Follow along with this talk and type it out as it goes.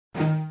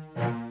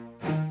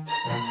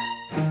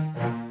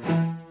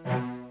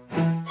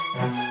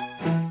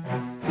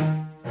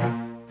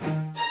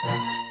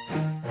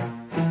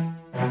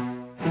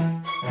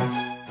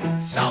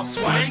South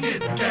swangin',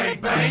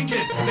 gang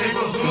bangin',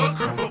 neighborhood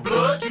cripple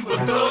blood. You a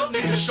thug,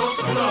 nigga, show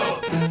some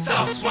love.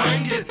 South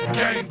swangin',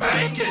 gang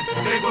bangin',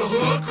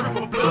 neighborhood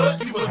cripple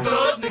blood. You a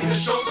thug, nigga,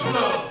 show some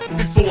love.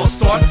 Before I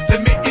start, let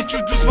me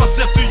introduce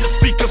myself through your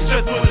speakers.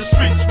 Straight for the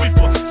street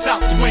sweeper, South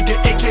swangin',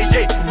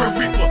 aka Grim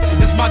Reaper.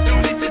 It's my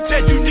duty to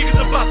tell you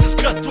niggas about this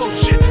cutthroat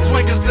shit.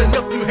 Swangin', stand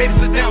up, you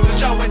haters are down, cause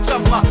y'all ain't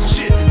talking about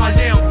shit. I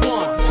am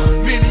one,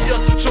 many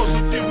others chosen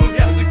few. We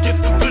have to get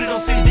to put it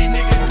on CD,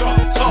 niggas gon'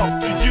 talk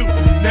to you.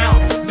 Now,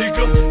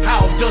 nigga,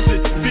 how does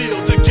it feel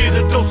to get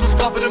a dose of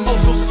poppin' and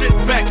most? So sit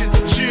back and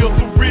chill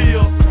for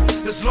real.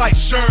 It's like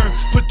Sherm,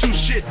 put two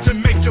shit to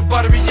make your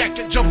body react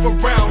and jump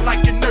around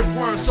like an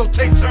earthworm, so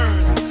take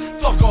turns.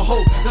 Fuck a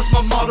hoe, that's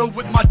my motto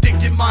with my dick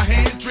in my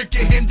hand,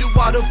 drinking Hindu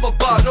out of a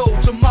bottle.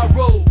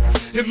 Tomorrow,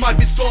 it might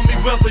be stormy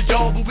weather,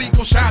 y'all, but we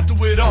gon' shine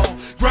through it all.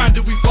 Grind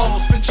till we fall,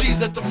 spin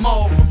cheese at the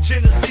mall.